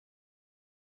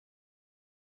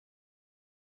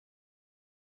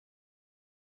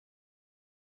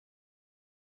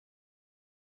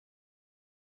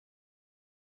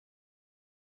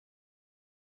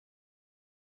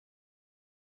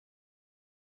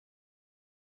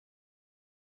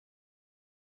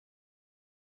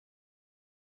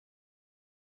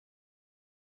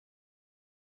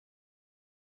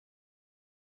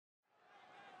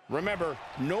Remember,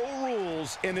 no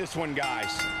rules in this one, guys.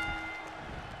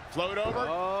 Float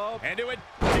over, into it,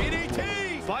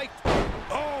 DDT! Fight!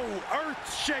 Oh,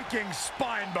 earth-shaking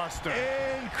spine buster.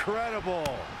 Incredible.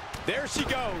 There she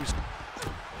goes.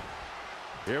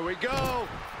 Here we go.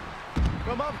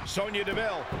 Come up. Sonya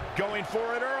Deville going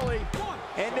for it early.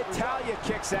 And Natalya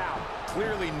kicks out.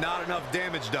 Clearly not enough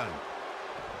damage done.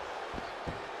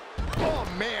 Oh,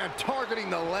 man, targeting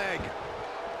the leg.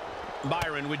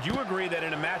 Byron, would you agree that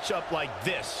in a matchup like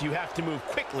this, you have to move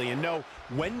quickly and know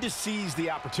when to seize the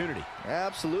opportunity?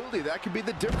 Absolutely. That could be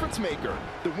the difference maker.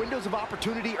 The windows of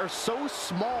opportunity are so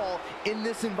small in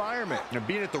this environment. Now,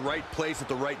 being at the right place at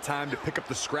the right time to pick up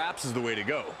the scraps is the way to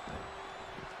go.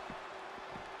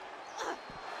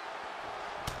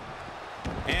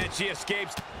 And she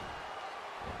escapes.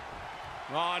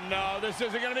 Oh, no, this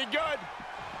isn't going to be good.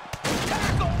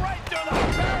 Tackle right through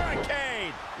the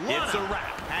barricade. It's a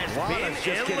wrap. Lana's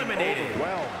just eliminated.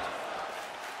 Overwhelmed.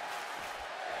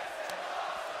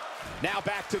 Now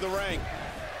back to the ring.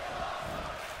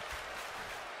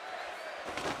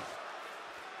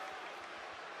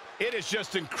 It is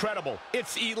just incredible.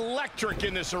 It's electric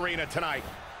in this arena tonight.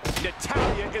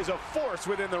 Natalya is a force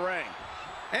within the ring.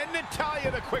 And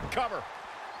Natalya the quick cover.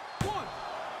 1,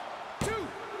 2.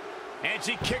 And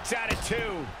she kicks out at 2.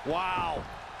 Wow.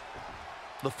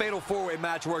 The fatal four-way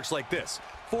match works like this.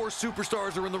 4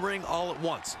 superstars are in the ring all at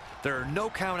once. There are no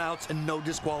countouts and no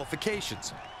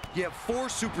disqualifications. You have 4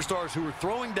 superstars who are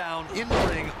throwing down in the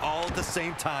ring all at the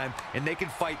same time, and they can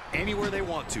fight anywhere they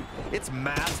want to. It's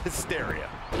mass hysteria.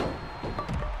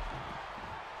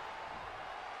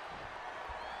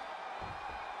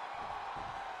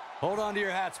 Hold on to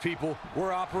your hats, people.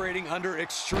 We're operating under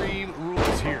extreme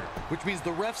rules here, which means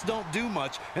the refs don't do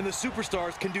much, and the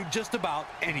superstars can do just about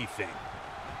anything.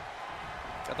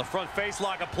 Got the front face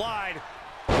lock applied.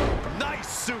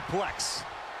 Nice suplex.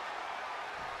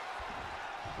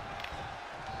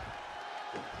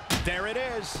 There it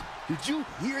is. Did you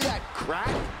hear that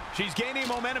crack? She's gaining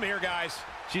momentum here, guys.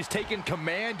 She's taken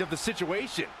command of the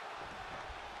situation.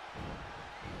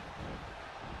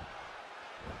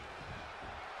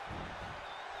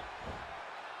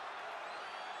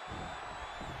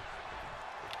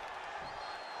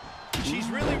 She's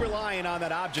really relying on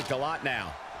that object a lot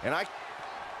now. And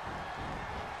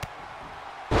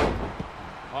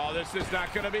Oh, this is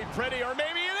not going to be pretty, or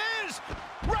maybe it is!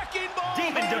 Wrecking ball!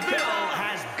 Demon Deville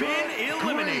has been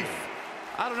eliminated.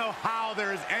 I don't know how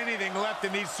there is anything left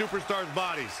in these superstars'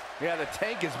 bodies. yeah, the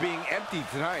tank is being emptied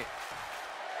tonight.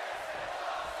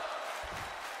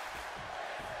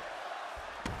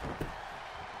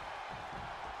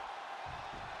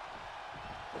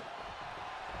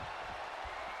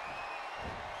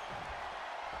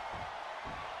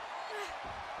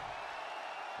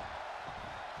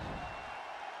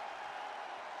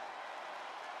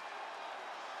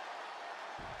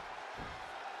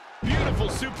 Beautiful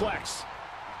suplex.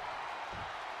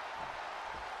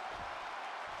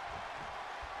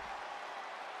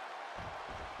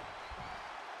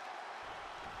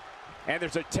 And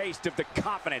there's a taste of the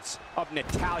confidence of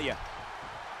Natalya.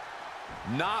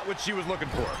 Not what she was looking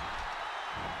for.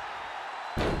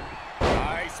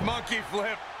 Nice monkey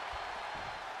flip.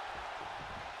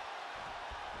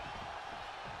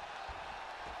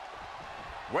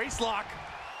 Waist lock.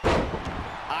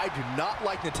 I do not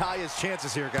like Natalya's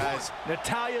chances here, guys.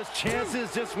 Natalya's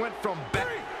chances just went from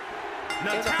back.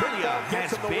 Natalya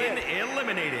has been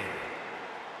eliminated.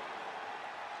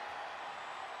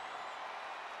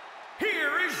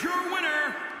 Here is your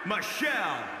winner,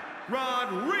 Michelle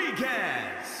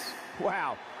Rodriguez.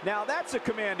 Wow, now that's a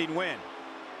commanding win.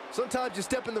 Sometimes you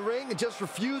step in the ring and just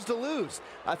refuse to lose.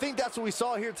 I think that's what we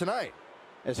saw here tonight.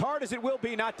 As hard as it will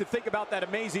be not to think about that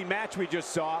amazing match we just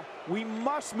saw, we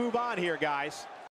must move on here, guys.